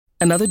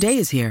Another day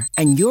is here,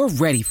 and you're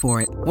ready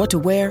for it. What to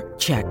wear?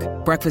 Check.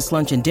 Breakfast,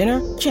 lunch, and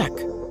dinner? Check.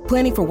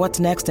 Planning for what's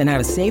next and how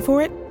to save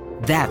for it?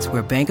 That's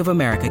where Bank of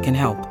America can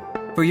help.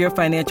 For your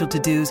financial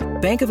to-dos,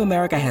 Bank of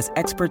America has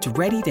experts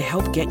ready to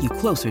help get you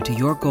closer to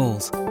your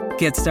goals.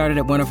 Get started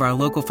at one of our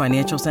local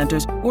financial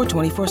centers or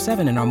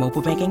 24/7 in our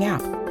mobile banking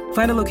app.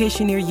 Find a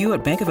location near you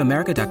at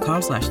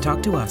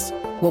bankofamerica.com/talktous.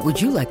 What would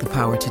you like the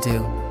power to do?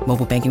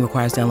 Mobile banking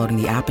requires downloading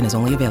the app and is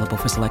only available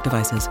for select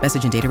devices.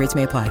 Message and data rates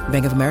may apply.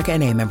 Bank of America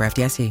N.A., member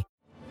FDIC.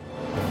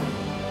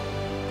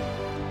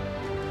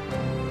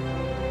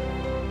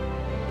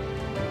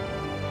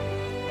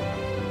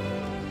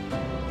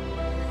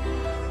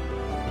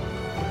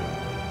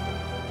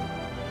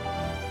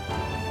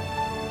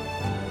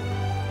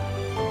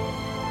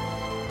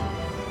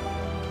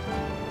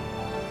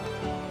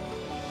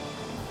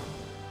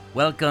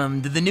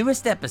 Welcome to the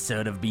newest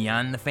episode of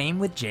Beyond the Fame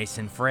with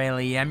Jason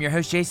Fraley. I'm your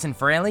host, Jason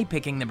Fraley,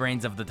 picking the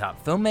brains of the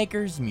top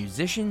filmmakers,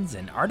 musicians,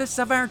 and artists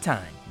of our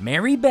time.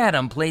 Mary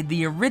Badham played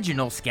the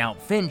original Scout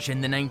Finch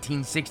in the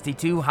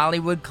 1962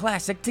 Hollywood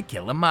classic To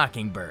Kill a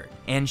Mockingbird,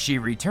 and she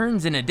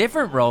returns in a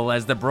different role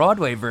as the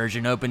Broadway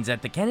version opens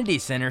at the Kennedy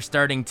Center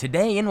starting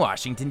today in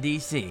Washington,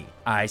 D.C.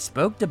 I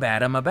spoke to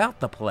Badham about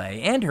the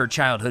play and her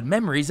childhood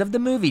memories of the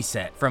movie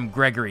set, from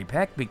Gregory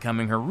Peck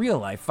becoming her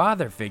real-life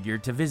father figure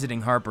to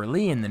visiting Harper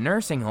Lee in the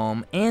nursing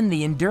home, and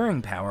the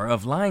enduring power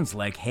of lines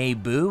like "Hey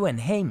Boo"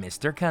 and "Hey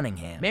Mr.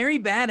 Cunningham." Mary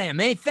Badham,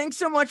 hey, thanks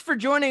so much for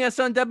joining us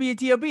on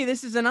WTOP.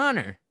 This is an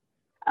honor.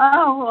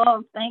 Oh,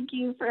 well, thank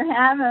you for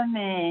having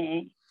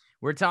me.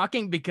 We're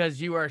talking because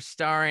you are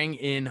starring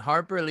in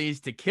Harper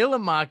Lee's To Kill a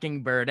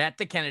Mockingbird at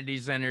the Kennedy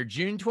Center,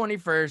 June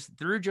 21st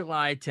through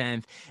July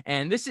 10th.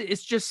 And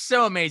it's just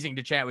so amazing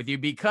to chat with you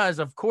because,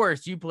 of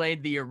course, you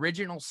played the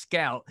original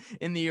Scout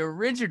in the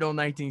original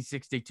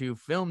 1962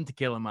 film To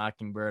Kill a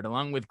Mockingbird,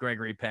 along with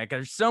Gregory Peck.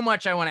 There's so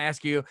much I want to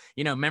ask you,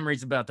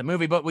 memories about the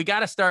movie, but we got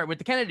to start with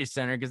the Kennedy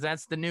Center because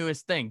that's the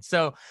newest thing.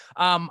 So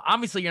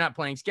obviously you're not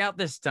playing Scout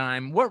this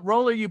time. What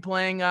role are you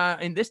playing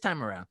in this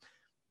time around?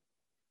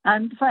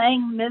 I'm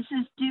playing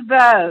Mrs.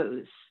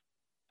 Dubose.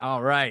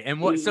 All right. And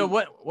what's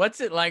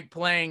it like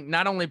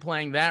not only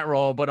playing that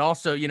role, but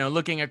also,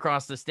 looking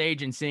across the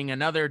stage and seeing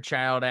another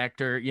child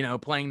actor,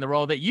 playing the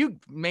role that you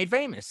made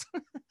famous?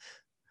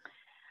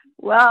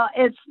 Well,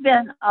 it's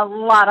been a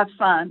lot of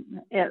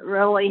fun. It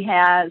really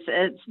has.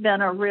 It's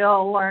been a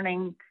real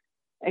learning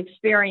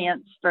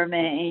experience for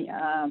me.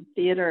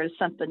 Theater is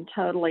something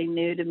totally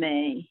new to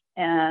me.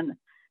 And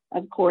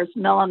of course,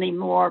 Melanie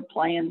Moore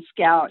playing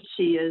Scout,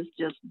 she is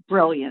just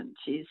brilliant.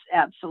 She's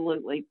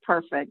absolutely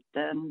perfect.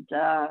 And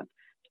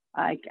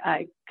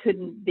I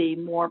couldn't be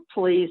more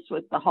pleased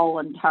with the whole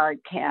entire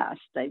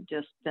cast. They've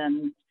just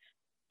been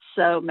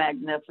so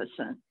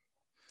magnificent.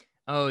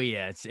 Oh,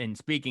 yeah. And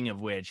speaking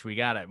of which, we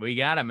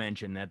gotta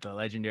mention that the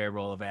legendary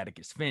role of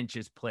Atticus Finch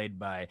is played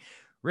by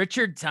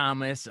Richard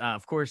Thomas,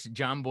 of course,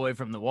 John Boy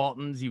from the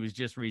Waltons. He was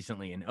just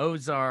recently in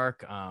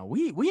Ozark.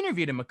 We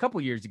interviewed him a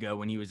couple years ago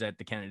when he was at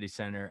the Kennedy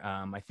Center,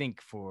 I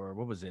think for,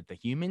 what was it, The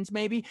Humans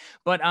maybe?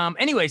 But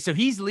anyway, so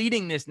he's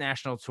leading this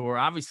national tour.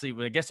 Obviously,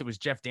 I guess it was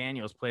Jeff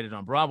Daniels played it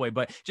on Broadway,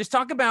 but just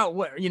talk about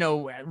what,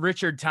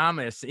 Richard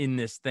Thomas in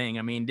this thing.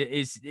 I mean,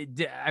 is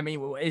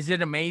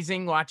it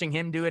amazing watching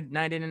him do it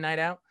night in and night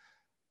out?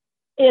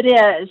 It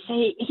is.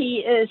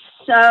 He is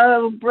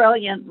so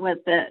brilliant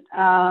with it.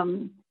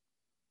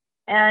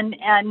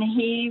 And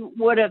he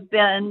would have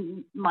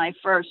been my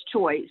first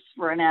choice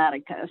for an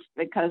Atticus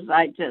because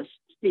I just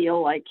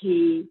feel like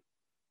he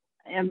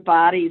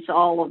embodies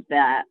all of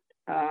that.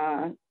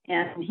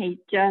 And he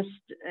just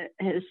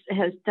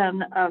has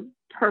done a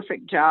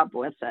perfect job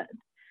with it.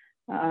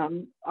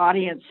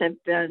 Audience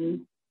have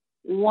been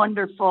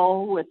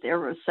wonderful with their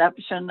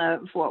reception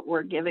of what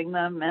we're giving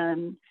them.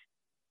 And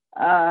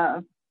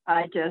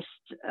I just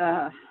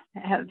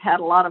have had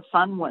a lot of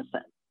fun with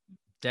it.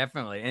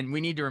 Definitely. And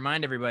we need to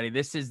remind everybody,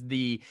 this is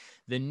the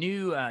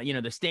new,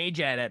 the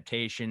stage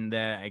adaptation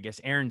that I guess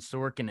Aaron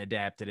Sorkin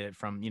adapted it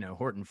from,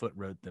 Horton Foote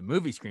wrote the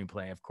movie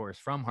screenplay, of course,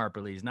 from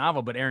Harper Lee's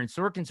novel, but Aaron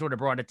Sorkin sort of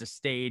brought it to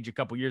stage a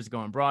couple years ago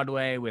on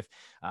Broadway with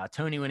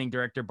Tony-winning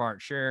director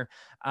Bart Sher.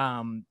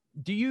 So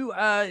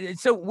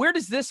where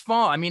does this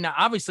fall? I mean,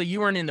 obviously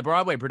you weren't in the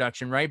Broadway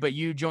production, right? But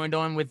you joined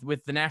on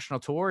with the national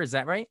tour. Is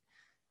that right?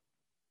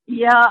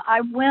 Yeah,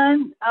 I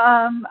went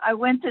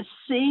to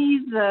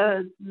see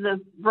the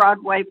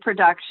Broadway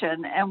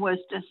production and was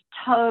just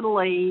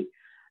totally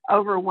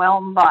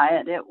overwhelmed by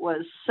it. It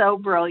was so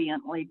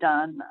brilliantly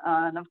done.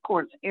 And of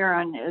course,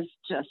 Aaron is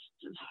just,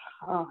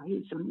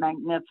 he's a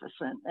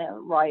magnificent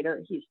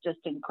writer. He's just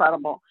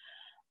incredible.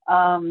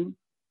 And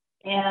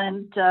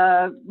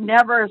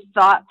never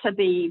thought to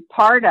be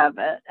part of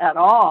it at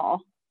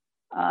all.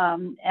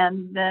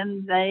 And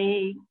then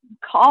they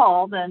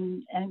called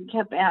and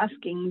kept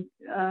asking,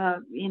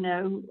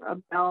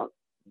 about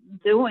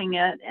doing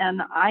it.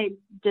 And I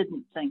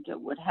didn't think it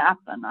would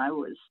happen. I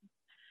was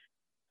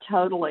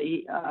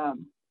totally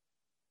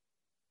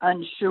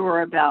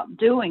unsure about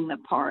doing the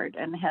part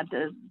and had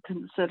to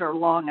consider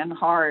long and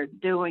hard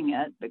doing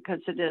it because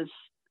it is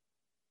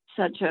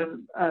such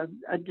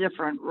a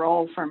different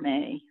role for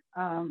me.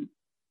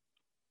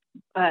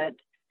 But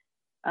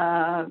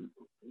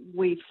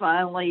we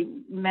finally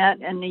met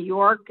in New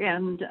York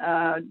and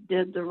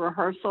did the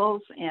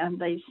rehearsals, and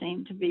they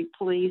seemed to be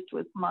pleased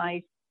with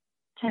my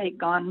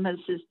take on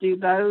Mrs.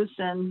 Dubose,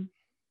 and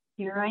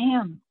here I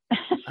am.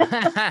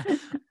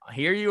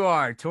 Here you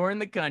are, touring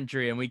the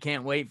country, and we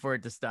can't wait for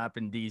it to stop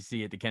in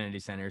DC at the Kennedy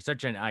Center.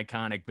 Such an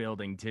iconic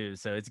building too,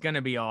 so it's going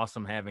to be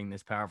awesome having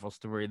this powerful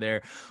story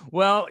there.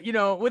 Well,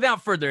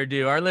 without further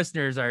ado, our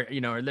listeners are,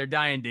 they're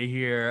dying to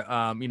hear,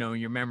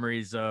 your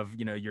memories of,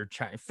 your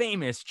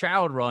famous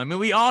child role. I mean,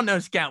 we all know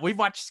Scout. We've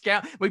watched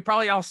Scout. We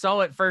probably all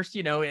saw it first,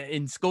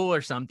 in school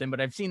or something,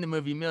 but I've seen the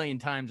movie a million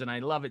times, and I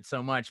love it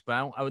so much.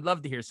 But I would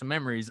love to hear some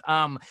memories.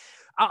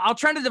 I'll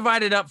try to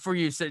divide it up for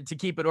you to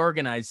keep it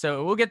organized.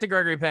 So we'll get to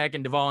Gregory Peck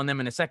and Duvall and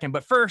them in a second.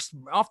 But first,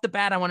 off the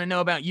bat, I want to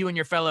know about you and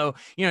your fellow,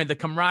 the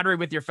camaraderie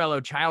with your fellow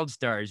child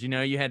stars.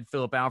 You had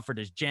Philip Alford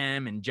as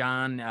Jem and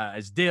John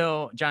as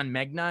Dill, John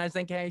Megna, I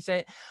think how you say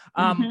it.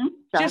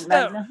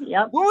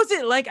 Yep. What was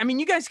it like? I mean,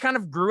 you guys kind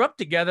of grew up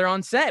together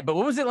on set, but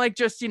what was it like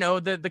just,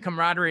 the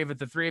camaraderie with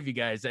the three of you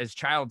guys as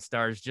child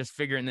stars, just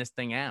figuring this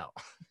thing out?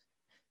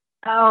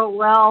 Oh,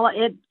 well,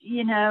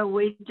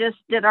 we just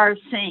did our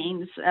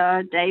scenes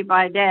day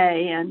by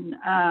day, and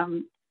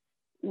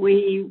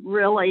we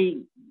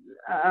really,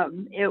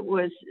 it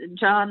was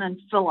John and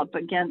Philip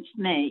against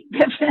me.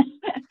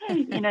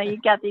 You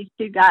got these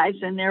two guys,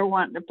 and they're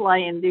wanting to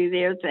play and do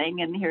their thing,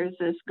 and here's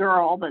this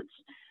girl that's,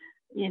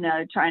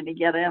 trying to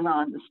get in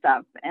on the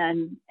stuff.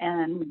 And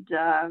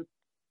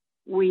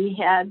we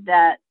had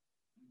that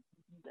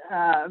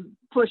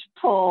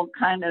push-pull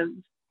kind of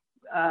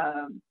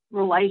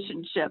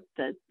relationship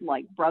that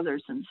like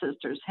brothers and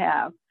sisters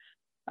have.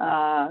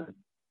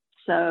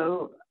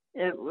 So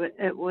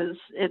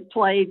it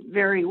played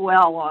very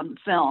well on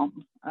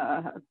film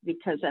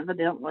because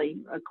evidently,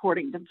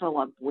 according to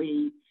Philip,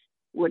 we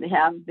would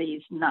have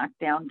these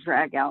knockdown,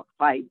 drag out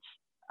fights.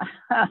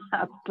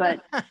 But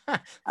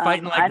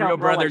fighting like I don't real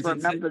brothers really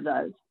remember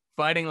those.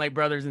 Fighting like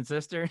brothers and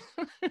sisters.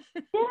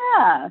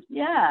 Yeah,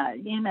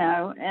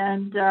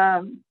 and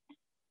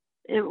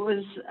it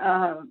was,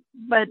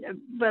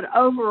 but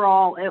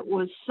overall, it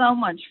was so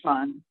much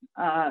fun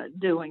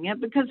doing it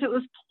because it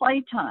was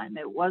playtime.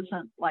 It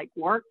wasn't like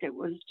work. It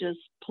was just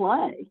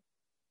play.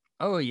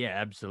 Oh yeah,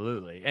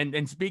 absolutely.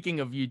 And speaking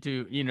of you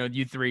two,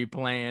 you three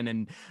playing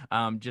and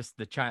just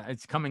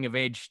it's coming of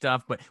age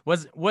stuff. But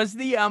was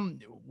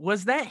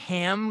that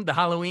Ham, the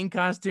Halloween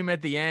costume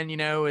at the end,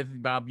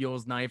 with Bob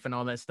Buell's knife and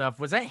all that stuff?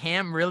 Was that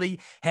Ham really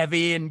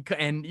heavy and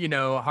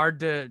hard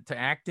to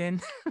act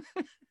in?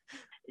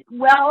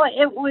 Well,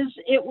 it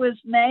was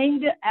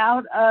made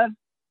out of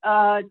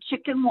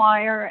chicken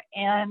wire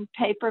and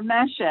paper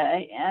mache,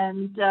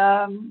 and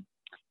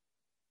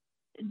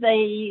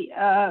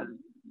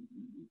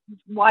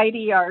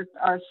Whitey, our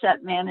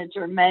set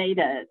manager, made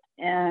it.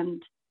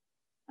 And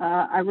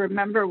I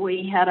remember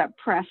we had a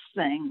press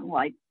thing,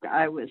 like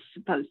I was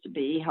supposed to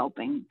be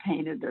helping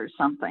paint it or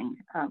something.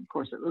 Of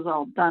course, it was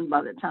all done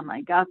by the time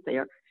I got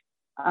there.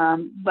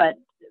 But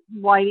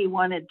Whitey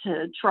wanted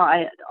to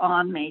try it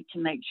on me to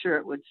make sure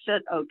it would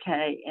fit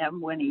okay. And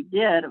when he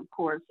did, of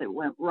course, it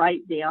went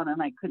right down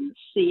and I couldn't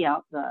see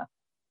out the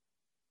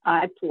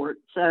eye port.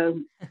 So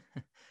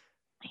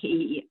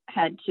he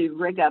had to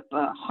rig up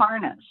a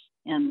harness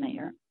in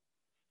there.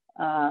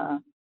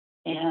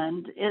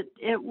 And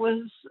it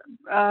was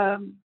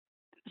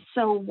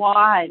so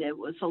wide, it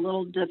was a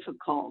little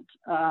difficult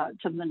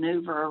to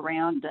maneuver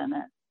around in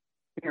it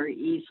very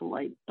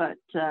easily. But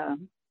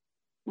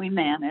we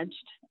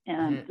managed.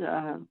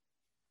 And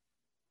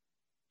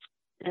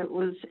it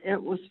was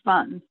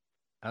fun.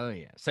 Oh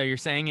yeah. So you're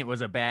saying it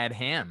was a bad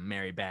ham,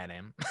 Mary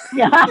Badham?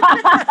 Yeah.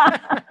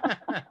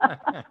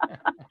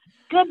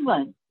 Good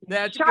one.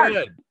 That's Sharp.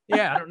 Good.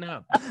 Yeah, I don't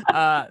know.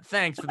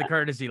 Thanks for the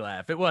courtesy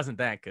laugh. It wasn't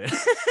that good.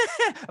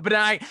 But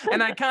an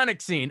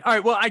iconic scene. All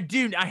right, well, I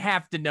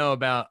have to know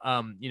about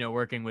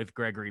working with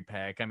Gregory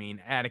Peck. I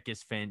mean,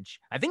 Atticus Finch.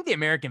 I think the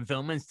American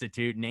Film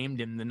Institute named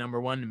him the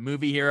 #1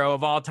 movie hero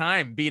of all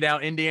time, beat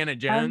out Indiana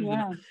Jones,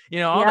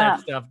 and, all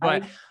that stuff.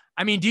 But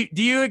I mean, do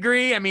you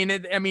agree? I mean,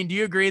 do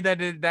you agree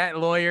that that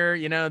lawyer,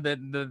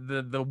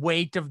 the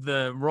weight of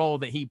the role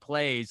that he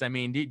plays? I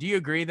mean, do you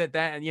agree that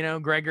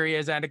Gregory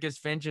as Atticus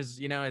Finch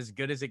is, as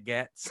good as it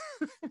gets?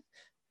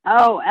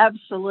 Oh,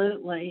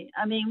 absolutely.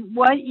 I mean,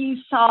 what you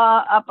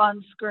saw up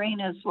on screen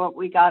is what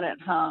we got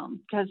at home,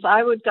 because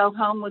I would go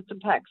home with the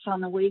Pecks on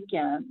the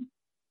weekend,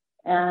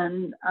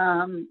 and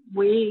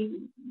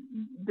we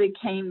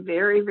became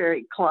very,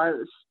 very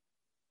close.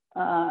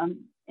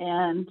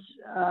 And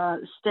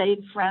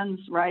stayed friends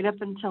right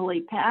up until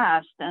he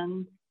passed.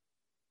 And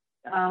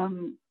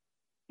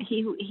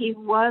he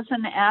was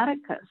an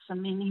Atticus. I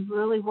mean, he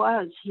really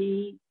was.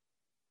 He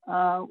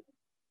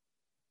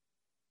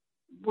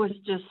was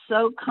just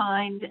so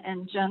kind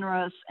and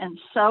generous and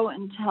so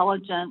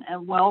intelligent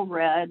and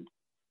well-read,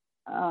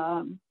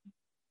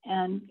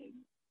 and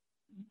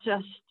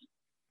just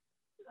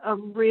a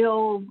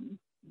real,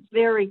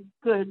 very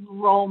good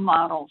role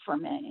model for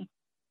me.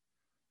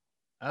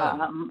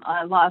 Oh,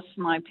 I lost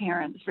my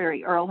parents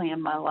very early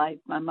in my life.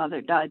 My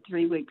mother died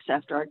 3 weeks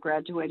after I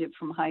graduated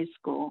from high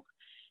school,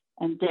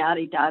 and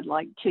Daddy died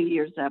like 2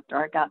 years after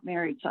I got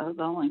married. So I was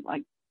only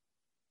like,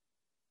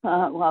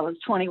 well, I was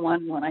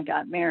 21 when I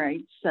got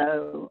married.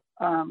 So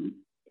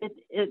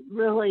it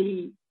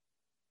really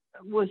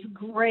was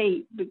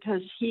great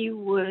because he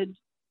would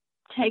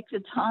take the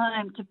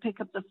time to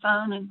pick up the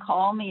phone and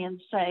call me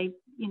and say,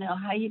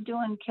 how you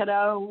doing,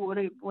 kiddo?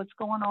 What's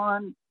going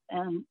on?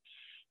 And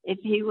if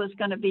he was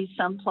going to be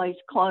someplace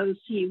close,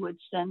 he would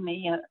send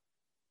me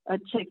a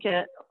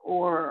ticket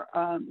or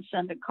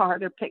send a car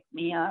to pick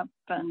me up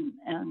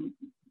and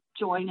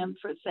join him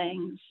for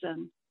things.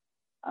 And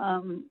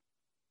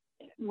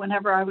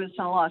whenever I was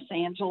in Los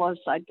Angeles,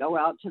 I'd go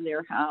out to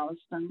their house,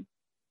 and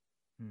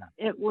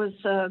it was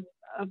a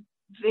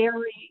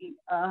very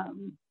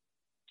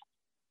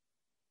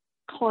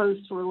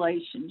close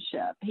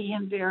relationship. He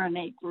and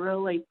Veronique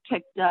really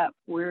picked up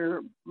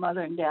where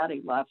Mother and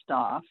Daddy left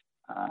off,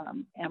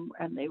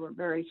 and they were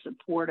very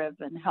supportive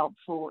and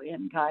helpful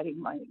in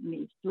guiding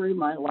me through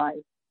my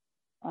life,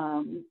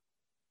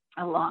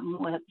 along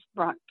with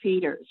Brock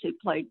Peters, who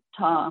played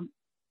Tom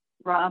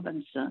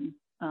Robinson.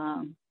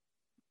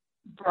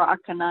 Brock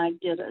and I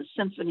did a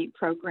symphony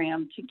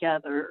program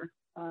together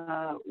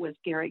with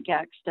Gary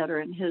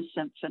Gackstetter and his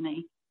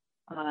symphony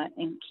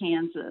in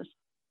Kansas,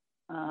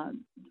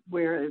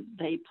 where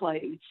they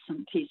played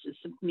some pieces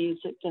of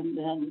music, and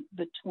then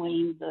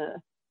between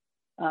the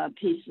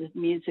pieces of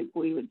music,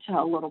 we would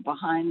tell a little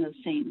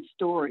behind-the-scenes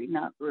story,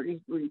 not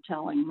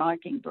retelling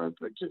Mockingbird,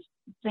 but just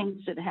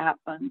things that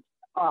happened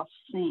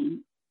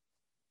off-scene,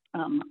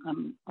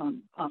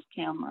 off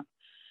camera.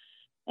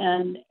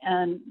 And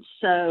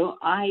so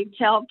I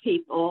tell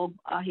people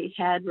I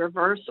had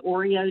reverse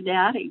Oreo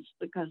daddies,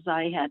 because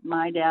I had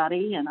my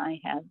daddy, and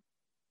I had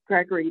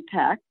Gregory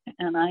Peck,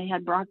 and I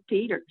had Brock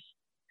Peters.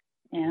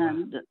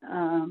 And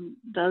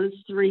those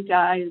three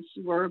guys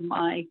were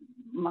my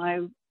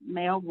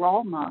male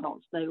role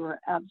models. They were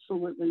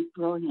absolutely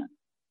brilliant.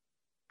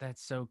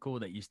 that's so cool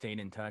that you stayed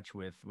in touch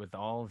with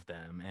all of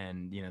them,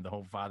 and the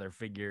whole father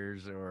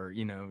figures, or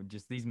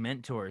just these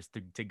mentors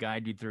to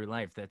guide you through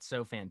life. That's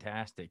so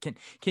fantastic.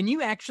 Can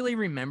you actually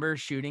remember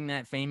shooting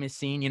that famous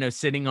scene,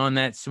 sitting on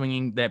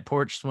that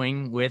porch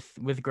swing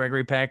with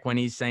Gregory Peck, when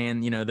he's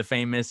saying, the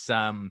famous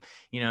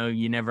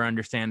you never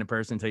understand a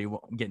person until you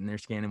get in their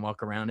skin and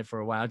walk around it for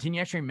a while? Can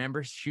you actually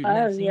remember shooting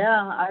that scene?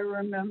 Yeah, I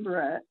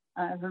remember it.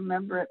 I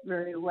remember it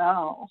very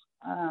well.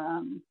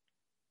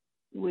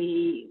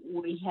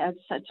 We had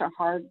such a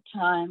hard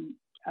time.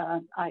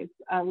 I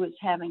was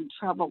having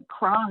trouble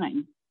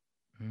crying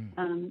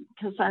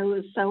because I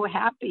was so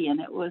happy, and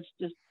it was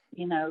just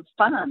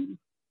fun.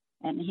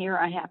 And here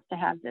I have to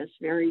have this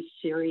very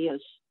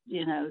serious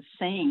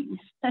scene.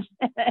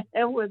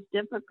 It was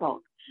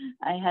difficult.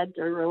 I had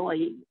to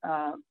really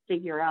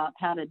figure out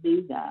how to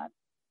do that.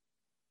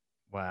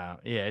 Wow.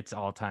 Yeah, it's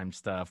all-time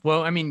stuff.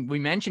 Well, I mean, we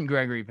mentioned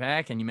Gregory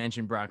Peck and you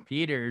mentioned Brock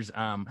Peters,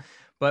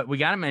 but we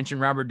got to mention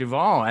Robert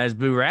Duvall as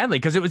Boo Radley,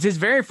 because it was his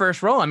very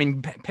first role. I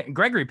mean,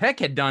 Gregory Peck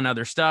had done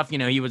other stuff.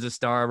 He was a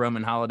star,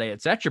 Roman Holiday,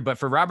 etc. But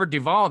for Robert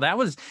Duvall, that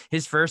was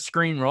his first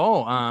screen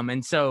role.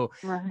 And so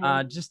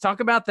just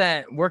talk about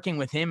that, working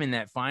with him in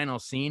that final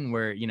scene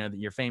where,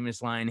 your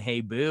famous line,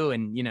 "Hey, Boo,"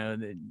 and,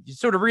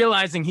 sort of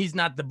realizing he's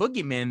not the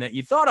boogeyman that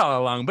you thought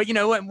all along. But,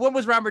 what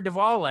was Robert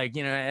Duvall like,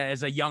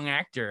 as a young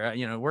actor,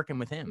 working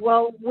with him?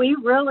 Well, we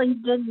really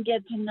didn't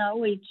get to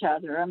know each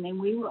other. I mean,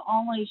 we were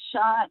only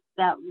shot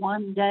that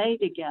one day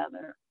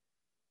together.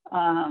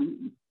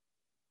 One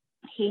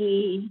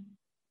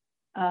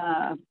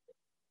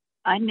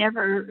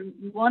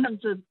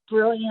of the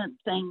brilliant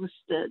things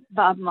that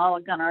Bob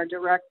Mulligan, our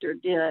director,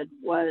 did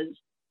was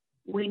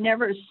we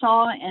never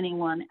saw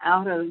anyone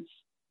out of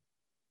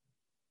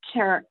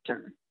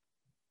character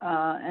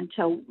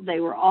until they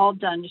were all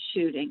done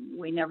shooting.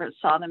 We never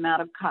saw them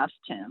out of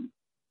costume.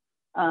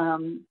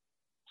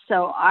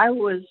 So I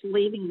was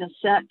leaving the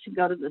set to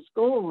go to the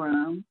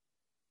schoolroom,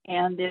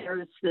 and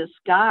there's this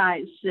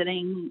guy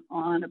sitting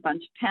on a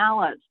bunch of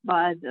pallets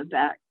by the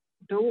back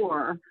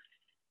door,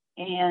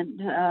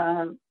 and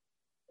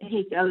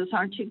he goes,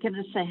 "Aren't you going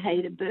to say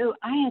hey to Boo?"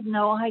 I had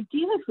no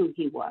idea who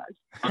he was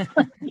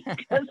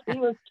because he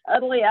was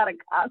totally out of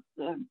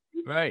costume.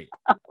 Right.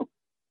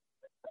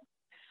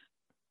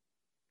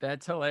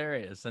 That's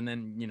hilarious. And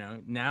then,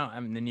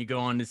 then you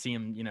go on to see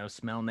him,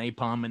 smell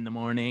napalm in the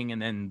morning,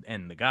 and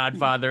The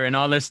Godfather and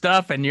all this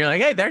stuff. And you're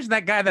like, hey, there's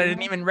that guy that I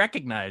didn't even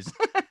recognize.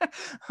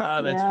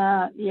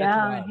 That's he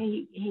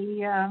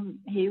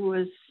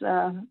was,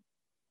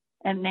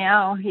 and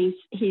now he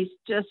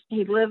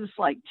lives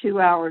like 2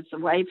 hours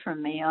away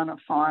from me on a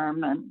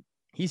farm, and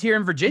he's here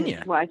in Virginia,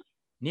 his wife,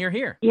 near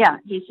here. Yeah,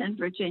 he's in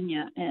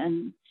Virginia,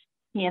 and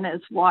he and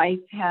his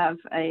wife have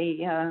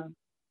a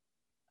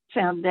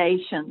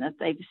foundation that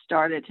they've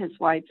started. His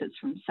wife is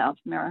from South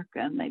America,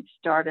 and they've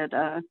started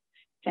a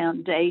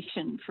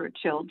foundation for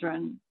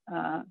children,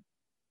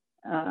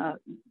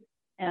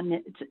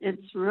 and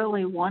it's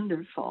really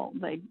wonderful.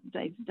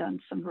 They've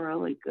done some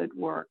really good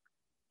work.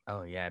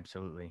 Oh yeah,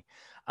 absolutely.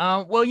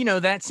 Well,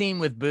 that scene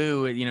with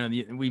Boo,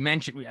 we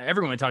mentioned,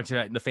 everyone talks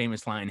about the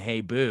famous line,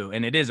 "Hey, Boo,"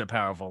 and it is a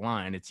powerful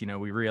line. It's,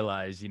 we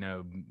realize,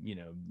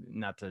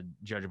 not to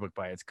judge a book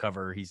by its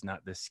cover, he's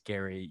not this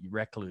scary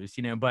recluse,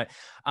 but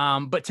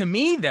to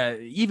me, the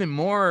even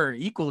more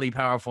equally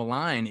powerful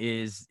line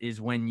is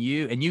when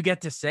you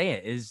get to say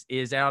it,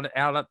 is out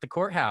at the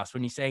courthouse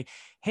when you say,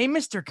 "Hey,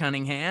 Mr.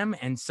 Cunningham,"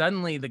 and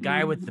suddenly the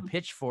guy with the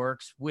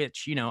pitchforks,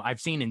 which, I've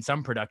seen in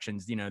some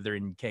productions, they're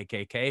in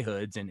KKK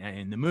hoods, and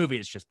in the movie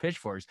it's just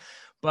pitchforks.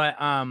 But,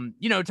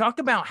 talk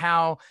about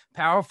how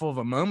powerful of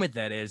a moment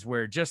that is,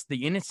 where just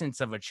the innocence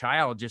of a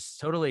child just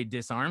totally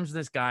disarms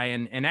this guy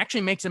and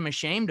actually makes him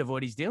ashamed of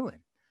what he's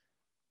doing.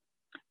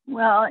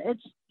 Well,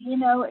 it's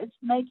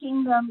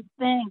making them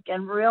think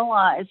and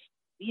realize,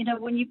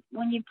 when you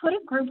put a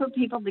group of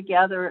people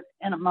together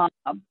in a mob,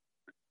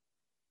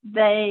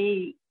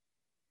 they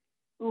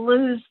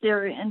lose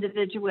their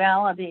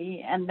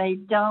individuality and they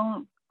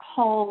don't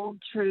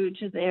hold true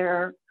to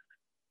their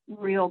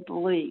real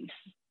beliefs.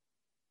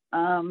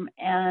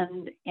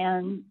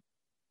 And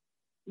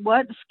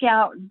what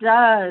Scout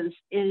does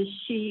is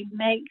she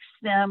makes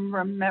them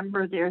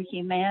remember their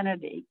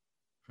humanity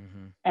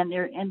and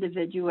their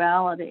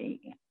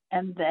individuality,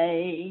 and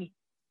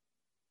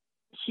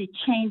she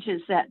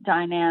changes that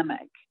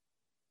dynamic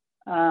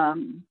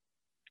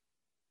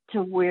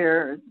to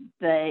where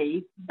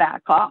they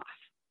back off.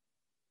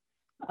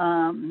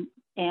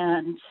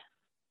 And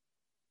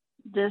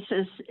this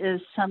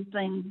is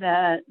something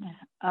that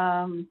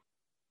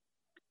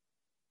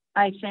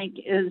I think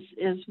is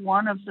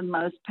one of the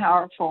most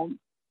powerful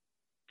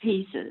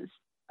pieces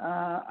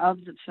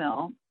of the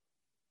film,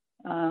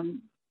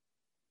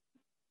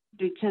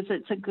 because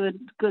it's a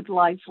good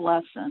life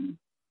lesson.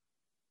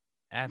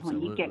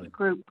 Absolutely. When you get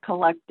group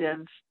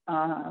collective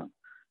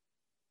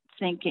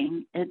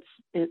thinking,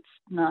 it's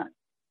not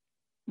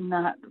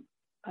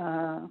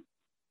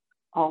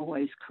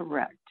always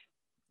correct.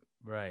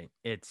 Right.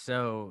 It's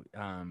so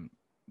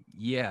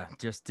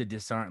just to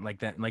disarm, like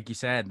that, like you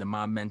said, the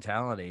mob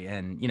mentality.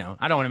 And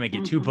I don't want to make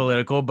it too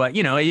political, but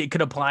it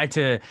could apply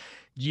to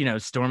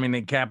storming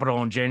the Capitol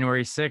on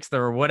January 6th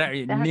or whatever.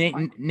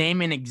 Exactly.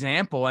 Name an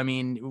example. I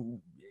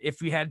mean,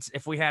 if we had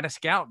a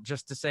scout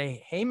just to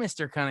say, "Hey,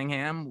 Mr.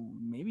 Cunningham,"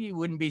 maybe you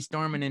wouldn't be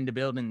storming into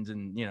buildings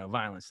and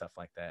violent stuff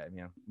like that.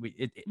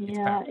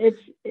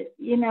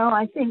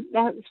 I think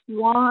that's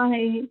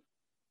why.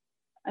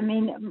 I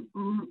mean,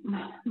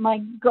 my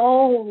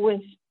goal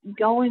with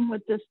going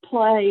with this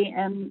play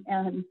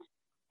and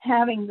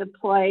having the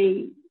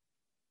play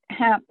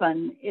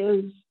happen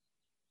is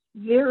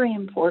very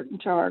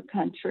important to our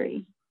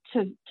country,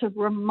 to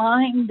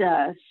remind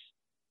us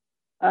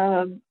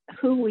of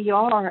who we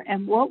are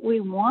and what we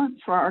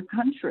want for our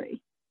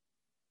country.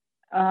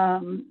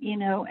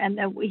 And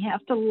that we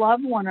have to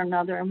love one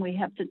another and we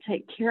have to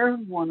take care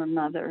of one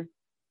another.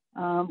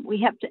 We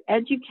have to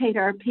educate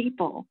our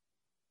people.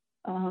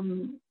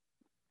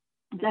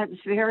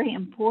 That's very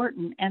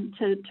important. And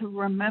to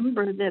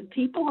remember that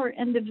people are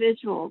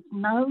individuals.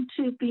 No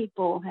two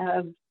people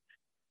have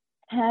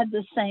had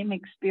the same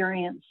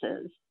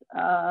experiences.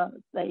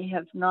 They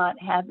have not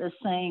had the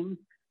same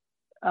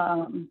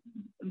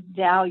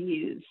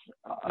values.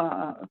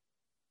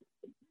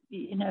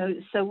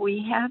 So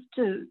we have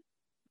to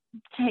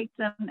take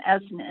them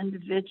as an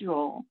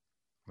individual,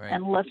 right,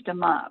 and lift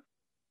them up.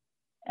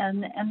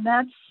 And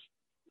that's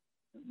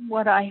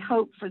what I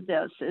hope for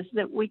this, is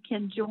that we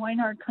can join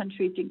our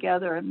country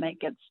together and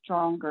make it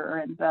stronger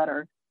and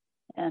better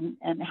and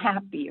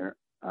happier.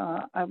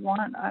 I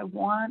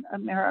want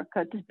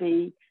America to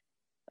be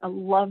a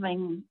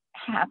loving,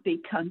 happy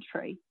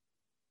country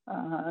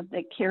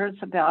that cares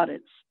about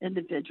its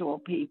individual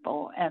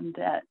people, and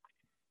that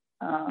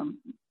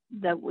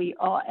we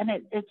all, and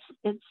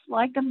it's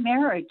like a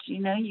marriage,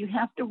 you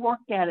have to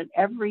work at it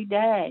every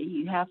day.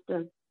 You have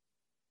to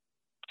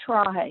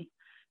try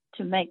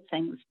to make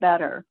things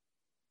better,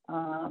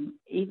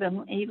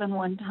 even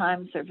when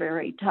times are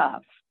very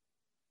tough,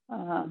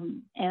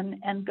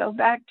 and go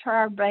back to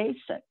our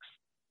basics.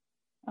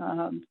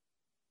 And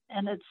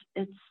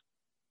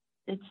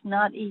it's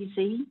not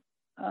easy,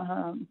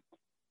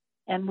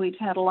 and we've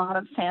had a lot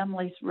of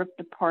families ripped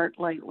apart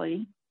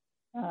lately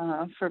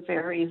for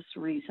various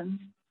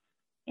reasons,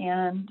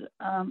 and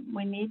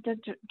we need to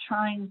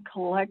try and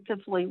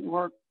collectively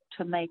work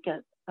to make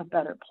it a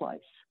better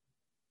place.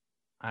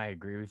 I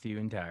agree with you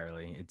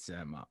entirely. It's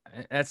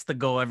that's the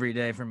goal every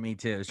day for me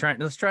too.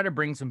 Let's try to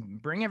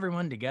bring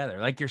everyone together.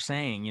 Like you're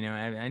saying,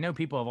 I know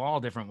people of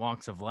all different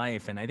walks of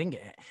life, and I think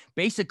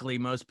basically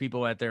most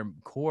people at their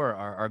core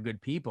are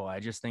good people. I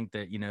just think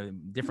that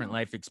different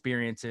life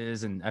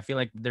experiences, and I feel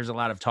like there's a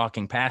lot of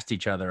talking past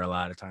each other a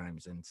lot of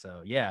times. And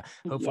so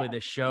hopefully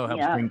this show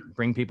helps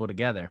bring people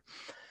together.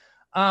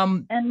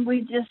 And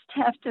we just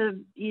have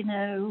to,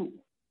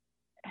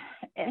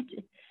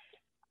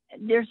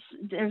 there's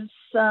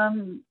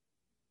some,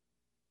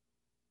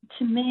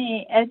 to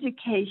me,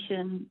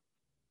 education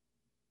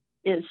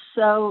is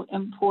so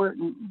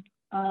important.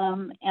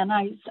 And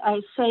I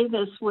say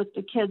this with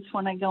the kids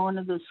when I go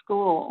into the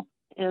school.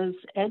 is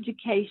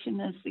education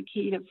is the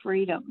key to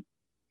freedom.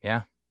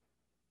 Yeah.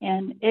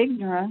 And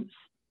ignorance,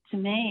 to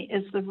me,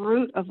 is the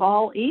root of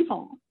all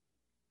evil.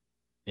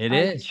 It I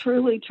is.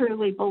 truly,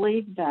 truly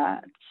believe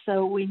that.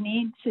 So we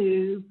need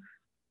to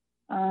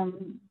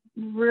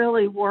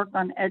really work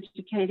on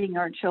educating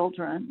our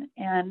children.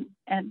 And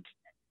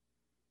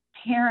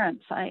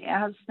parents, I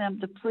ask them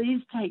to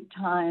please take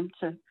time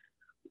to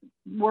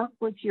work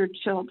with your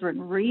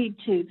children, read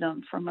to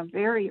them from a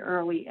very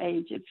early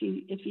age. If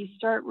you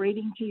start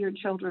reading to your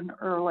children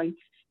early,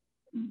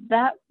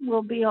 that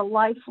will be a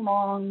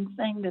lifelong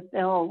thing that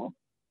they'll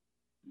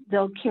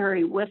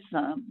carry with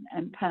them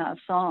and pass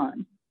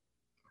on.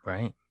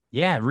 Right.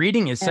 Yeah,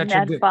 reading is and such a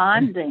that good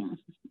bonding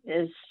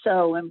is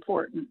so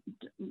important.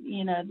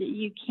 You know, that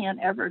you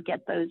can't ever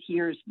get those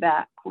years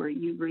back where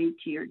you read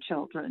to your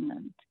children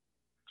and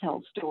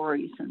tell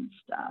stories and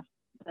stuff.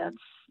 That's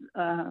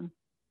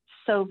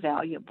so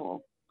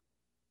valuable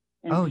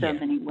in Oh, so yeah.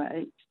 many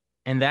ways.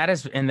 And that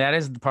is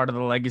part of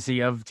the legacy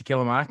of To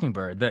Kill a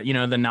Mockingbird.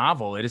 The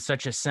novel. It is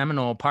such a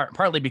seminal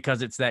partly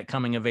because it's that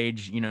coming of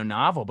age,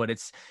 novel, but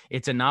it's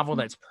a novel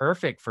that's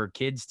perfect for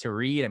kids to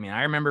read. I mean,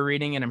 I remember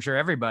reading it. I'm sure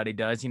everybody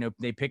does.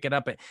 They pick it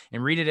up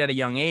and read it at a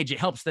young age. It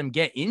helps them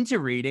get into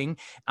reading.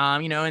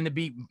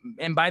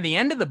 And by the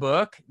end of the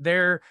book,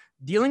 they're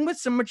dealing with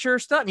some mature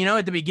stuff.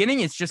 At the beginning,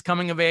 it's just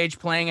coming of age,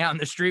 playing out in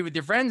the street with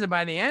your friends. And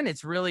by the end,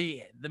 it's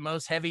really the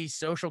most heavy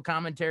social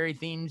commentary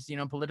themes,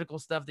 political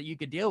stuff that you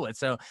could deal with.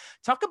 So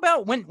talk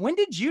about when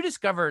did you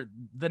discover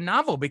the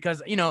novel?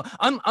 Because,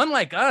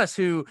 unlike us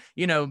who,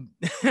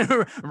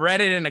 read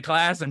it in a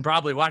class and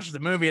probably watched the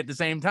movie at the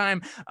same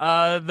time,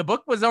 the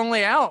book was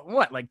only out,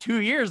 like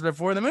 2 years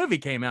before the movie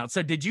came out.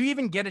 So did you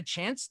even get a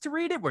chance to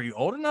read it? Were you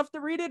old enough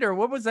to read it? Or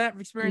what was that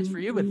experience for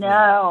you with it?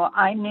 No,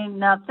 I knew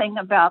nothing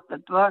about the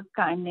book.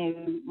 I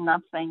knew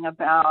nothing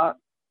about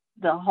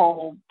the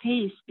whole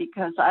piece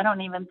because I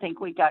don't even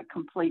think we got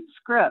complete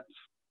scripts.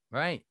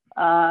 Right.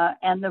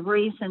 And the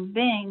reason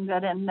being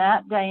that in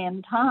that day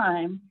and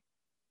time,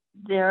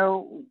 there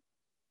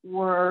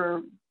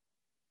were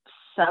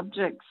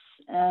subjects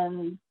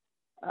and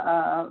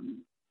that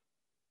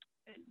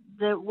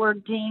were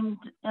deemed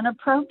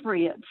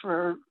inappropriate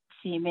for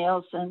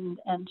females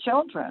and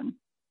children.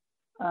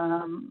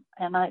 And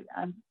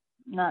I'm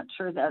not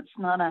sure that's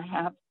not a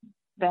half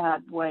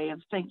bad way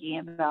of thinking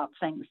about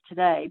things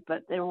today,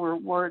 but there were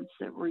words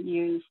that were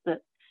used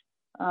that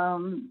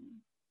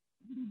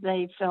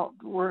they felt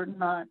were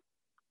not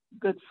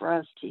good for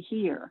us to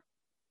hear.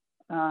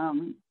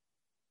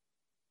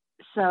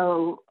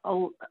 So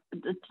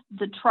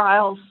the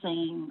trial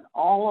scene,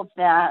 all of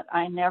that,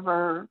 I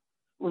never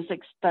was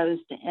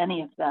exposed to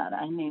any of that.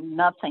 I knew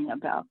nothing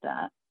about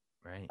that.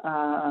 Right.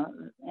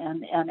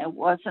 And it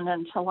wasn't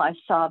until I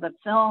saw the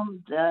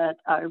film that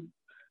I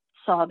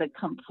saw the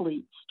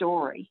complete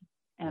story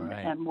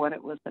and what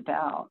it was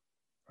about.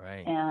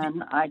 Right.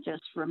 And I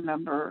just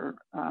remember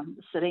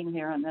sitting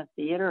there in the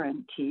theater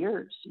in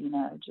tears,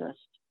 just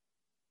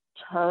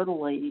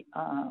totally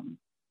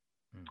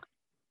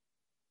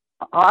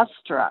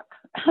awestruck.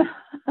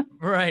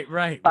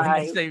 Right.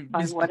 by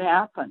what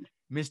happened.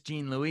 Miss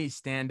Jean Louise,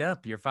 stand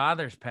up. Your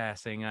father's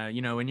passing.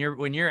 When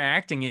you're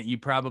acting it,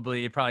 it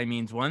probably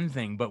means one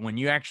thing, but when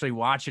you actually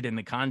watch it in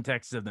the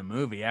context of the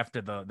movie after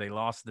they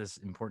lost this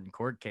important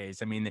court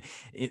case, I mean,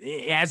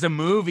 as a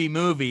movie,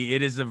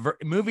 it is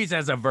movies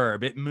as a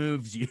verb. It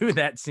moves you,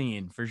 that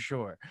scene for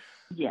sure.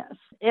 Yes,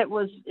 it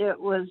was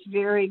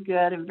very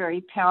good and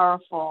very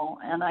powerful.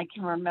 And I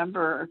can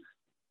remember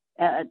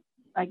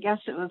I guess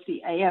it was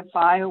the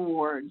AFI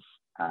Awards.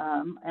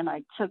 And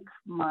I took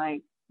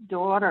my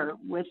daughter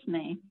with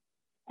me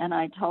and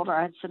I told her,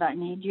 I said, I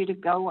need you to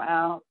go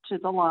out to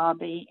the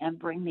lobby and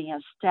bring me a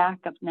stack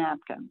of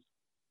napkins.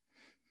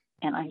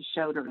 And I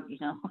showed her,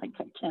 like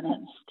a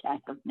 10-inch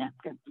stack of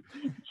napkins.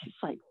 She's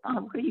like,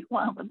 oh, what do you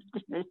want with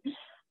this?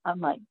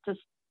 I'm like, just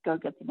go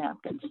get the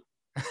napkins.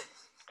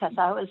 Because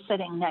I was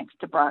sitting next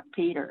to Brock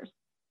Peters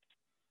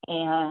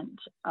and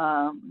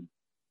the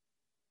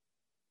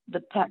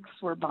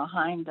Pecks were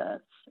behind us.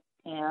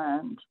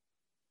 And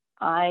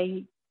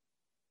I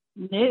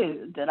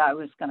knew that I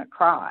was going to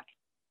cry.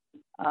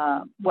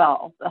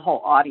 Well, the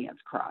whole audience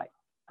cried.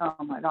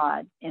 Oh my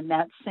God. In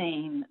that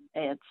scene,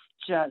 it's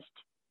just,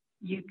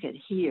 you could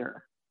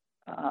hear.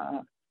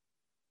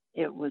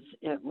 It was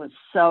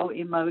so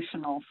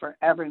emotional for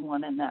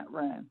everyone in that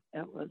room.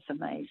 It was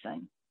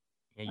amazing.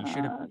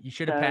 Yeah, you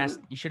should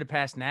have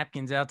passed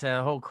napkins out to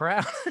the whole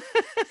crowd.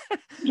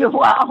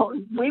 Well,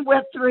 we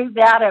went through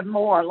that and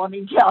more, let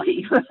me tell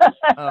you.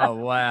 Oh,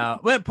 wow.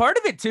 Well, part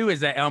of it too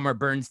is that Elmer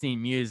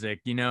Bernstein music,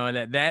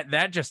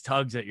 that just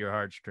tugs at your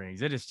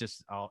heartstrings. It is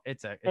just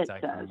it's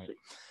iconic.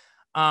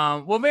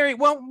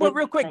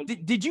 Real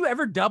quick, did you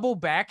ever double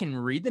back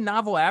and read the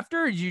novel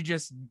after, or did you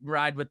just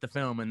ride with the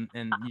film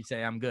and you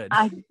say, I'm good?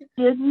 I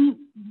didn't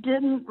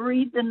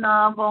read the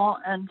novel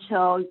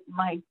until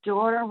my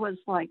daughter was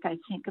like, I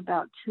think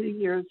about 2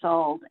 years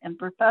old, and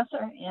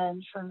Professor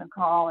Inge from the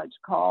college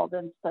called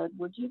and said,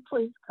 would you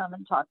please come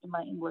and talk to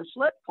my English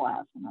Lit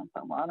class? And I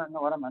thought, well, I don't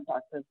know what I'm going to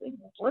talk to this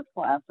English Lit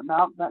class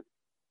about, but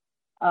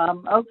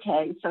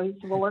Okay. So he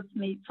said, well, let's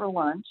meet for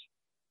lunch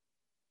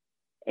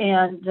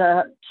and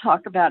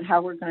talk about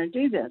how we're going to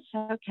do this.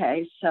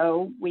 Okay.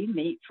 So we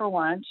meet for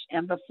lunch.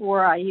 And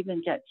before I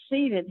even get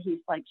seated, he's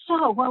like,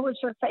 so what was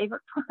your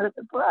favorite part of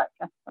the book?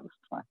 I was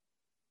like,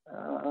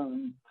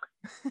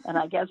 and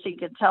I guess he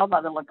could tell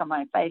by the look on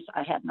my face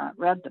I had not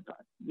read the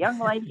book. Young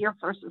lady, your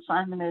first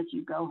assignment is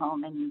you go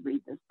home and you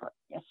read this book.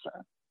 Yes,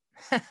 sir.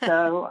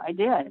 So I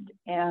did.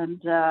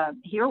 And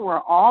here were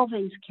all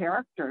these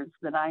characters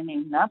that I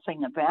knew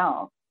nothing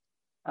about.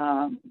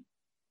 And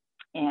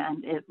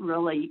it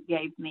really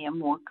gave me a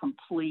more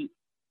complete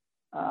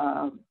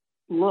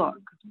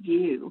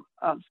view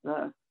of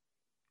the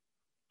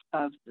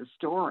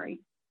story.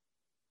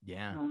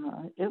 Yeah.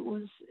 It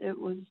was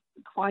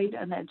quite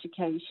an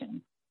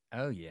education.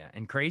 Oh yeah,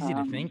 and crazy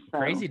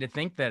to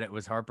think that it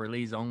was Harper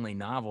Lee's only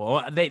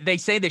novel. They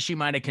say that she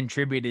might have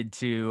contributed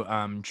to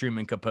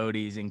Truman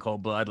Capote's In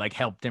Cold Blood, like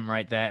helped him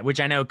write that. Which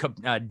I know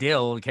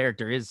Dill, the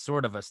character, is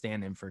sort of a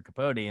stand-in for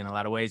Capote in a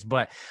lot of ways.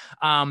 But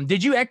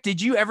did you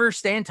ever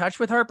stay in touch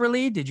with Harper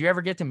Lee? Did you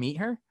ever get to meet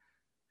her?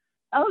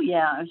 Oh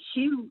yeah,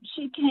 she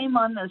came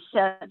on the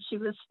set. She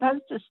was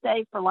supposed to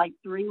stay for like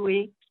 3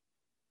 weeks.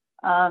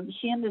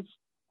 She ended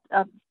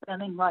up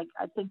spending like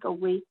I think a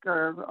week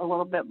or a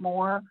little bit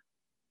more.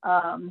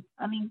 I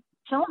mean,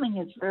 filming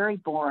is very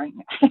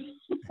boring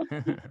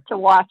to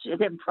watch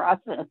it in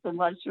process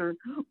unless you're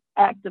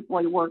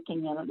actively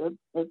working in it.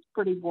 It's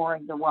pretty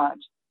boring to watch.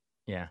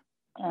 Yeah.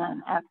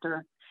 And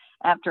after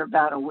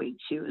about a week,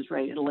 she was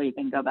ready to leave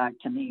and go back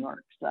to New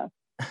York. So,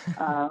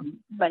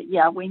 but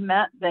yeah, we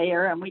met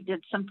there and we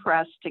did some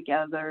press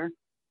together.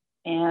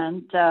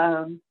 And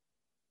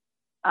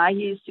I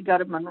used to go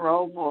to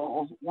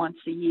Monroeville once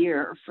a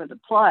year for the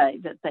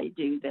play that they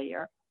do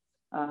there.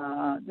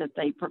 That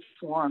they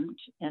performed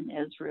in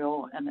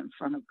Israel and in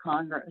front of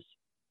Congress.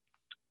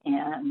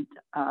 And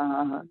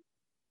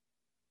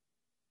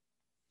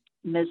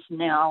Miss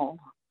Nell,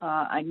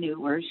 I knew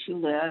where she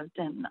lived,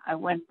 and I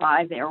went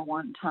by there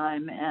one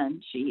time,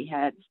 and she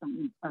had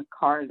a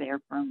car there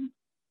from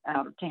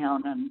out of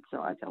town, and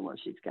so I thought, well,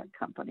 she's got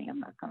company, I'm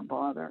not going to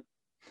bother.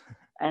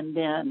 And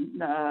then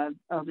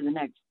over the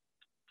next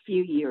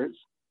few years,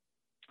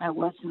 I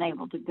wasn't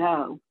able to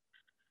go.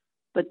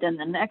 But then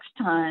the next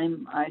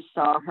time I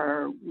saw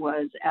her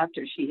was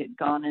after she had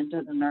gone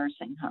into the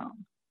nursing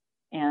home.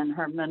 And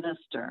her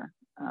minister,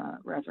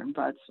 Reverend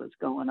Butts, was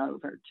going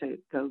over to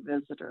go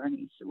visit her. And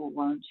he said, well,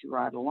 why don't you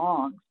ride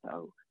along?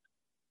 So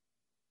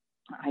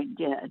I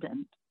did.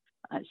 And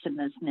I said,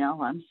 Miss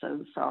Nell, I'm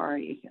so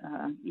sorry,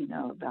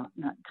 about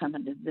not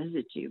coming to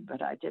visit you,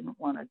 but I didn't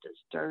want to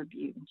disturb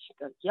you. And she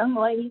goes, young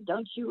lady,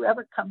 don't you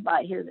ever come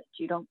by here that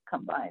you don't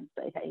come by and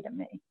say hey to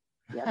me.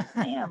 Yes,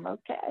 ma'am.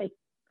 Okay.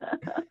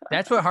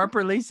 That's what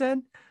Harper Lee said?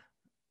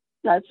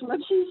 That's what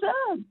she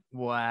said.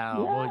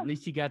 Wow. Yeah. Well, at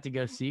least you got to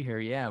go see her,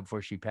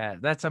 before she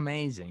passed. That's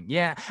amazing.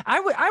 Yeah. I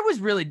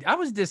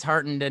was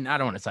disheartened, and I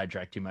don't want to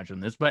sidetrack too much on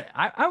this, but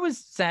I was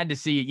sad to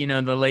see,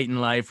 the late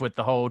in life with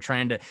the whole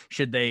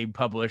should they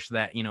publish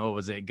that, what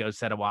was it, Go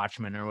Set a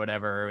Watchman or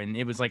whatever. And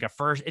it was like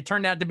it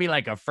turned out to be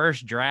like a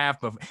first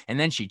draft and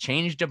then she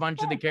changed a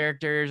bunch of the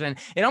characters, and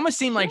it almost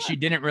seemed like she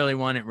didn't really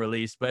want it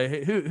released, but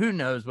who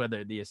knows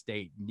whether the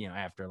estate,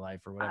 afterlife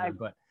or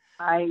whatever,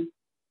 I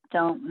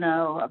don't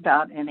know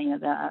about any of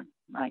that.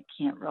 I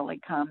can't really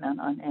comment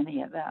on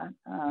any of that.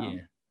 Yeah,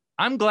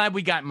 I'm glad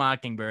we got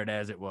Mockingbird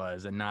as it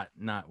was, and not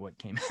what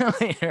came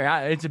out later.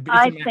 I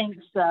think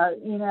so.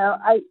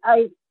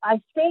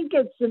 I think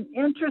it's an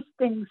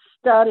interesting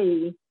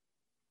study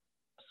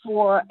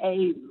for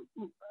a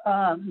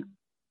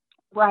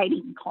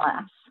writing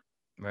class,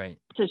 right?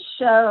 To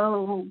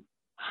show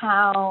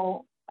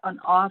how an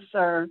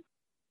author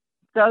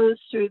goes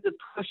through the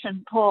push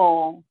and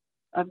pull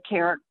of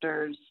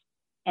characters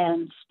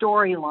and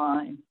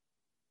storyline,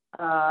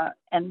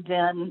 and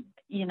then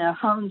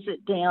hones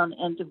it down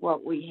into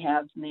what we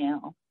have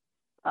now.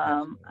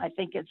 I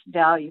think it's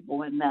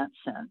valuable in that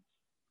sense.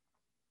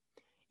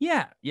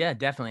 Yeah,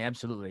 definitely,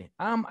 absolutely.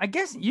 I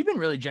guess you've been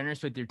really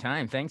generous with your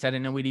time. Thanks. I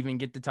didn't know we'd even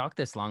get to talk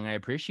this long. I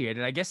appreciate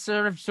it. I guess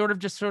sort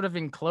of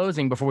in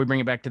closing before we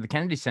bring it back to the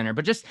Kennedy Center,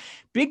 but just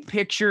big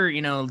picture,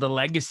 the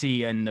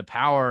legacy and the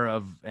power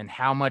of and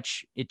how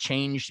much it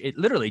changed. It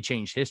literally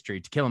changed history.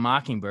 To Kill a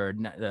Mockingbird,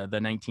 the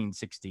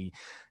 1960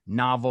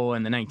 novel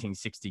and the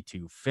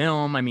 1962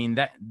 film. I mean,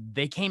 that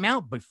they came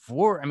out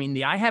before. I mean,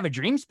 the I Have a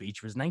Dream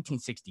speech was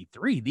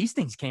 1963. These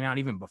things came out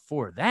even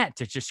before that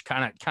to just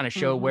kind of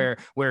show where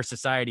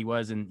society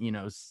was and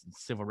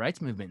civil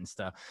rights movement and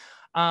stuff.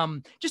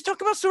 Just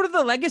talk about sort of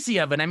the legacy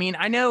of it. I mean,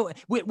 I know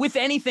with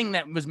anything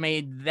that was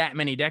made that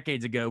many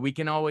decades ago, we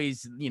can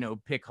always,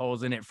 pick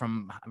holes in it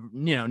from,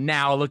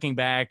 now looking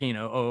back,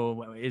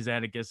 oh, is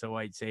that a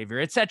white savior,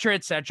 et cetera,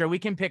 et cetera. We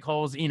can pick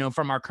holes,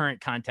 from our current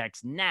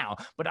context now.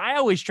 But I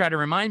always try to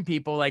remind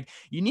people, like,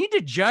 you need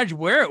to judge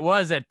where it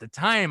was at the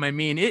time. I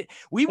mean,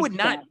 we would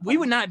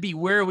not be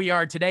where we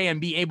are today and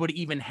be able to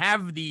even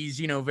have these,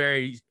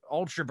 very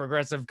ultra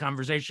progressive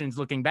conversations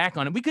looking back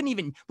on it. We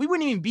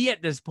wouldn't even be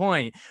at this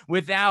point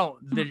without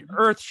the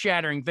earth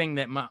shattering thing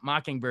that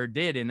Mockingbird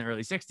did in the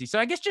early 60s. So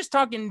I guess just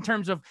talking in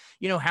terms of,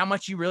 how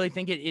much you really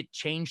think it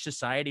changed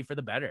society for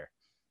the better.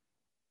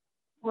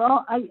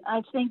 Well,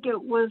 I think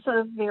it was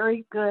a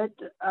very good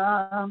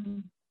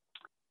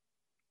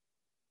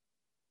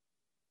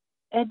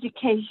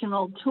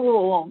educational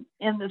tool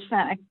in the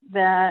fact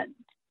that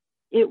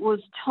it was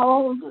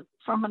told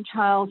from a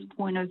child's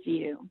point of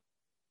view.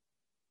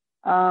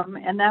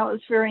 And that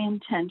was very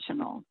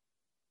intentional.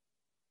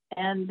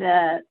 And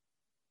that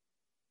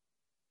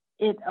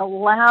it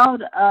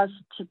allowed us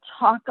to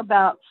talk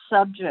about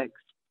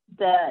subjects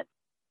that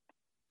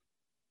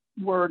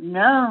were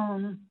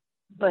known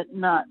but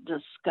not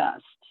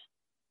discussed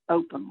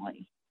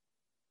openly.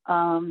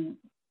 And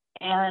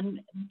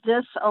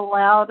this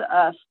allowed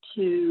us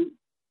to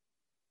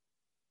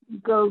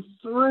go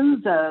through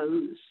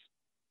those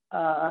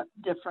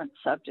different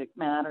subject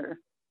matter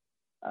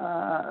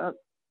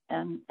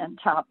and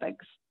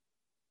topics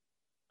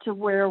to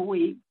where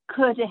we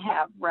could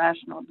have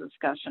rational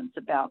discussions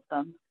about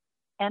them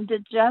and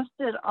digest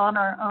it on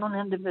our own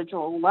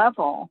individual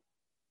level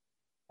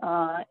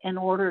in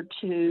order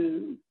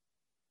to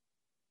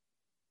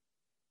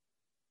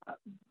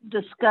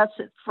discuss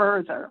it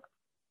further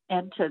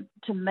and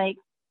to make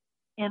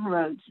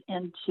inroads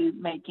into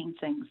making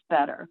things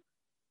better.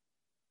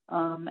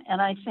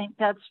 And I think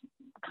that's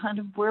kind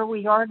of where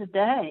we are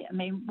today. I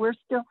mean, we're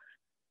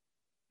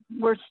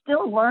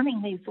still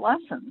learning these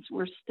lessons.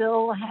 We're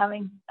still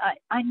having,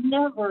 I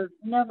never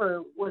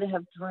would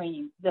have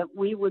dreamed that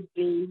we would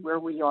be where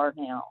we are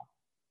now,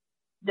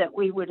 that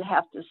we would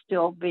have to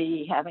still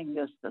be having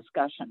this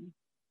discussion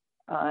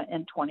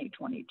in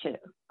 2022.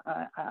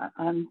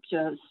 I'm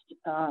just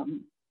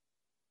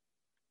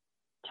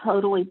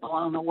totally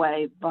blown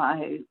away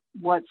by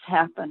what's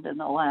happened in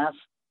the last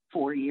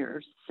 4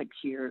 years, 6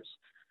 years.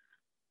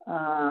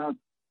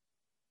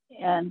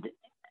 And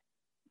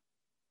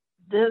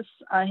this,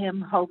 I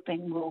am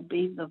hoping, will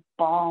be the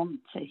balm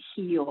to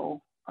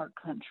heal our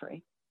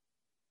country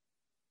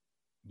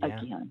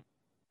again.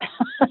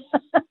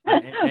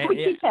 We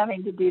keep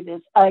having to do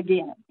this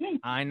again.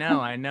 I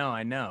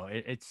know.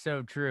 It's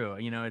so true.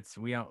 It's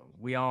we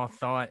all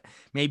thought,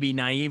 maybe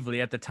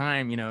naively at the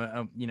time,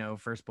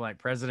 first Black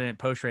president,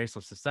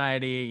 post-racial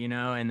society,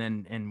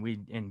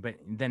 but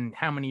then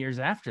how many years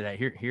after that?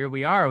 Here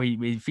we are.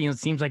 We feel, it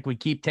seems like we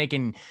keep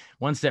taking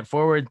one step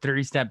forward,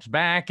 3 steps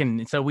back,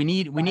 and so we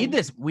need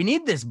this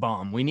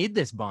bomb. We need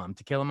this bomb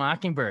To Kill a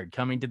Mockingbird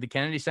coming to the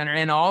Kennedy Center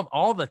and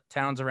all the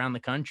towns around the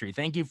country.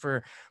 Thank you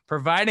for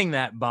providing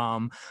that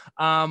bomb.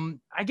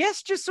 I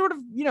guess just sort of,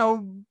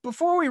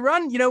 before we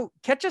run,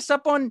 catch us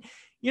up on,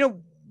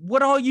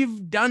 what all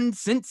you've done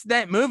since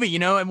that movie,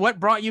 and what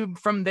brought you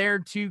from there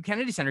to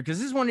Kennedy Center. Cause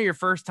this is one of your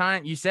first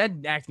time. You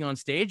said acting on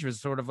stage was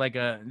sort of like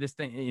this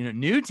thing,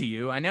 new to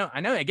you. I know,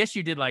 I guess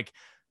you did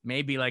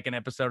maybe an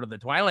episode of The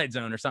Twilight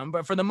Zone or something,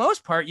 but for the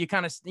most part, you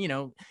kind of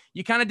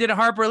did a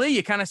Harper Lee.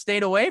 You kind of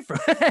stayed away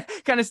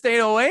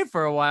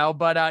for a while,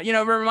 but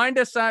remind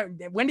us,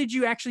 when did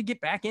you actually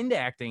get back into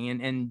acting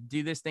and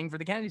do this thing for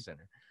the Kennedy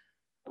Center?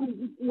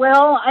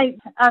 Well,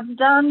 I've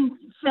done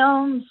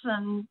films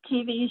and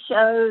TV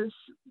shows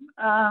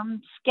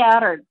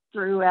scattered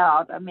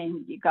throughout. I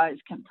mean, you guys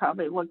can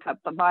probably look up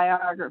the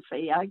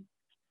biography. I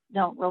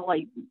don't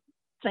really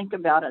think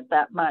about it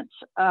that much.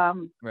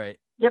 Right.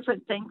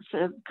 Different things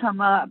have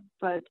come up,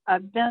 but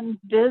I've been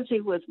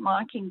busy with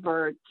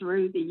Mockingbird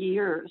through the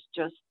years,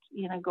 just,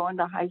 going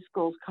to high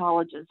schools,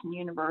 colleges, and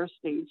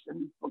universities,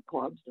 and book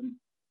clubs and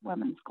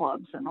women's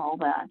clubs and all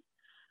that.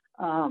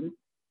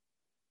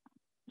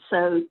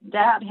 So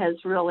that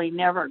has really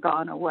never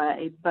gone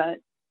away, but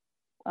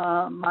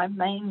my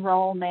main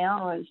role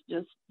now is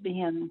just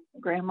being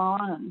grandma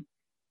and,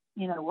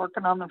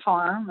 working on the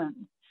farm,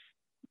 and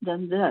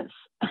then this.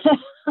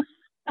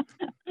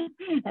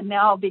 And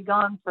now I'll be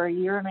gone for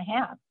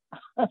 1.5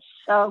 years.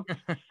 So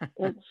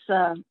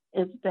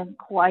it's been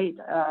quite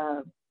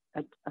a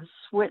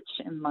switch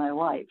in my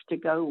life to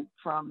go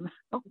from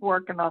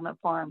working on the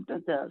farm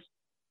to this.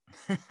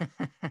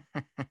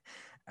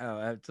 Oh,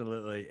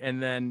 absolutely.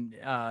 And then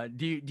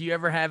do you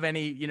ever have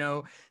any,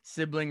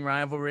 sibling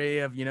rivalry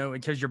of,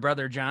 because your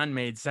brother John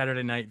made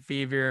Saturday Night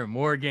Fever and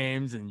War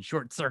Games and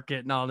Short Circuit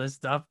and all this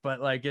stuff, but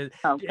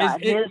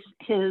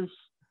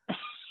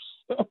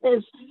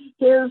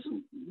his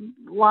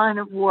line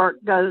of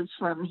work goes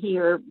from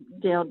here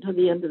down to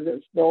the end of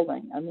this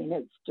building. I mean,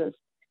 it's just,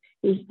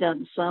 he's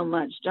done so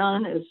much.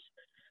 John is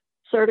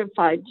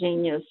certified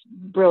genius,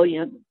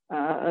 brilliant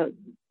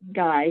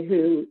guy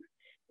who,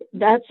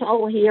 that's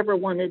all he ever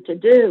wanted to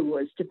do,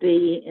 was to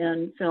be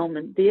in film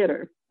and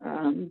theater.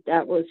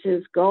 That was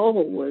his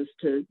goal, was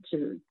to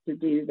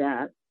do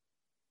that.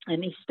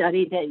 And he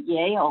studied at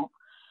Yale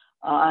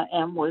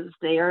and was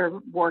there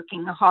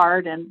working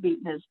hard and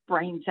beating his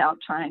brains out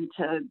trying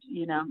to,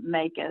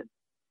 make it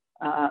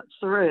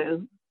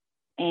through.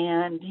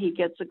 And he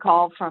gets a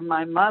call from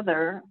my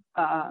mother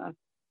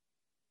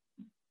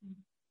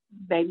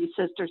baby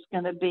sister's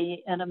going to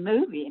be in a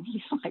movie. And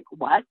he's like,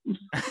 what?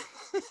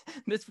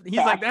 He's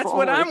like, that's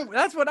what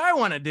I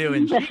want to do.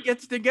 And she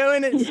gets to go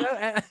in it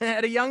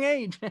at a young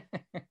age.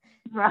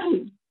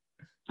 Right.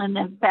 And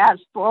then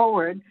fast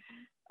forward,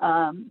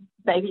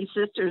 baby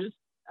sister's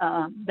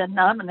been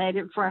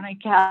nominated for an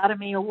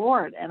Academy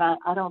Award, and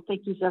I don't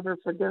think he's ever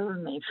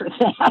forgiven me for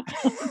that.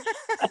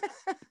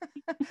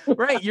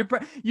 Right.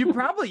 You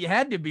probably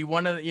had to be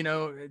one of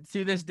the,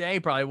 to this day,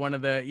 probably one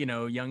of the,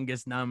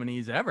 youngest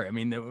nominees ever. I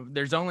mean,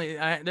 there's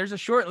a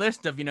short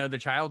list of, the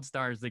child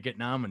stars that get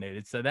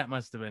nominated. So that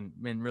must have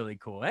been really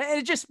cool. And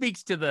it just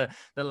speaks to the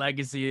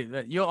legacy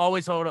that you'll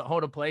always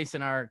hold a place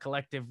in our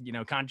collective,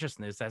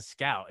 consciousness as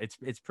Scout.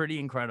 It's pretty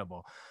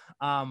incredible.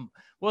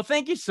 Well,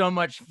 thank you so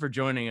much for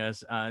joining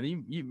us.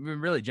 You've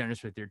been really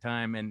generous with your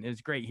time, and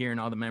it's great hearing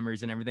all the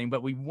memories and everything.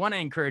 But we want to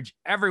encourage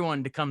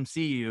everyone to come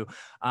see you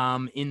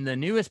in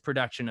the newest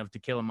production of To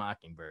Kill a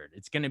Mockingbird.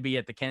 It's going to be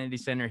at the Kennedy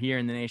Center here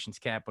in the nation's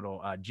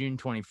capital, June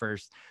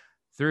 21st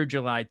through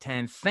July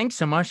 10th. Thanks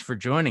so much for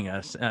joining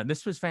us.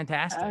 This was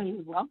fantastic. Oh,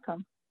 you're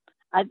welcome.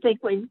 I think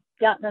we've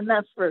gotten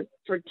enough for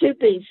two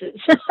pieces.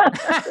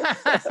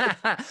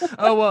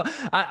 Oh, well,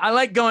 I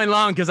like going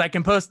long because I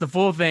can post the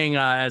full thing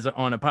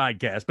on a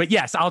podcast. But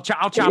yes, I'll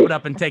chop it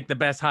up and take the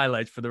best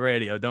highlights for the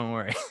radio. Don't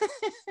worry.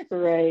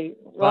 Great.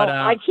 Well,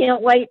 I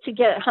can't wait to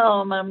get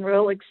home. I'm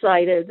real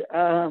excited.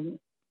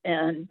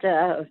 And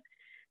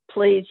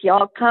please,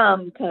 y'all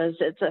come because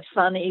it's a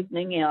fun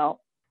evening out.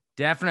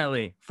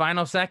 Definitely.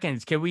 Final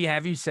seconds. Can we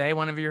have you say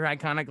one of your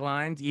iconic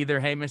lines? Either,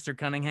 "Hey, Mr.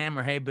 Cunningham,"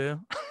 or "Hey, Boo"?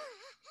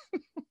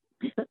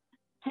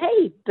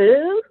 Hey,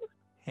 Boo.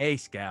 Hey,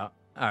 Scout.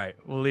 All right.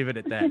 We'll leave it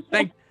at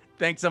that.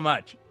 Thanks so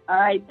much. All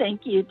right.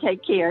 Thank you.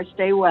 Take care.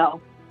 Stay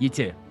well. You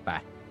too.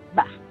 Bye.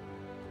 Bye.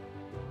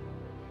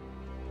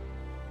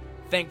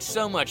 Thanks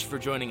so much for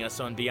joining us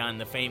on Beyond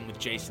the Fame with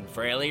Jason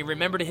Fraley.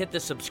 Remember to hit the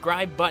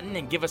subscribe button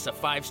and give us a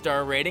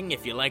 5-star rating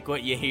if you like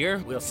what you hear.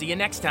 We'll see you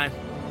next time.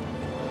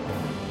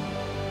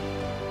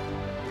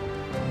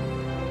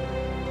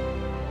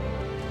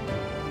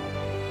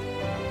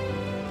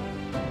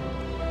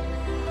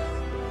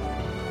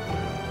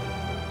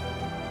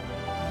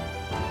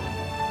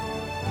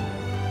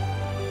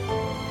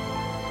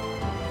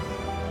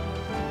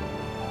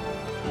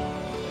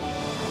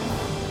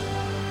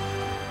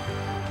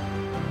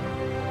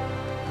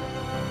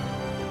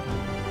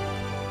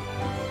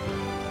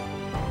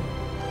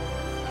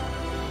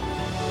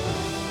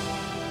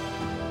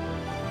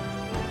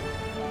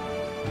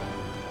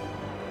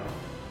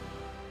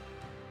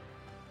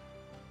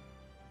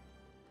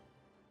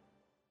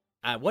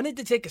 I wanted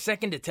to take a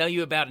second to tell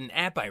you about an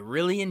app I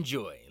really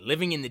enjoy.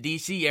 Living in the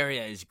DC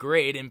area is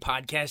great, and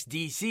Podcast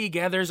DC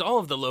gathers all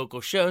of the local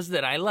shows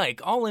that I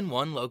like all in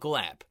one local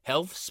app.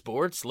 Health,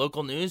 sports,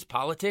 local news,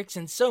 politics,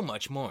 and so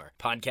much more.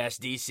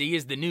 Podcast DC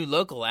is the new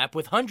local app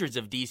with hundreds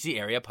of DC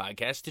area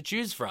podcasts to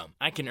choose from.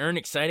 I can earn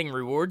exciting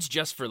rewards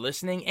just for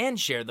listening and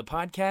share the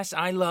podcasts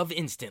I love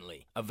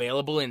instantly.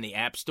 Available in the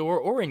App Store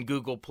or in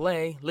Google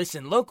Play,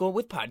 listen local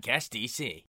with Podcast DC.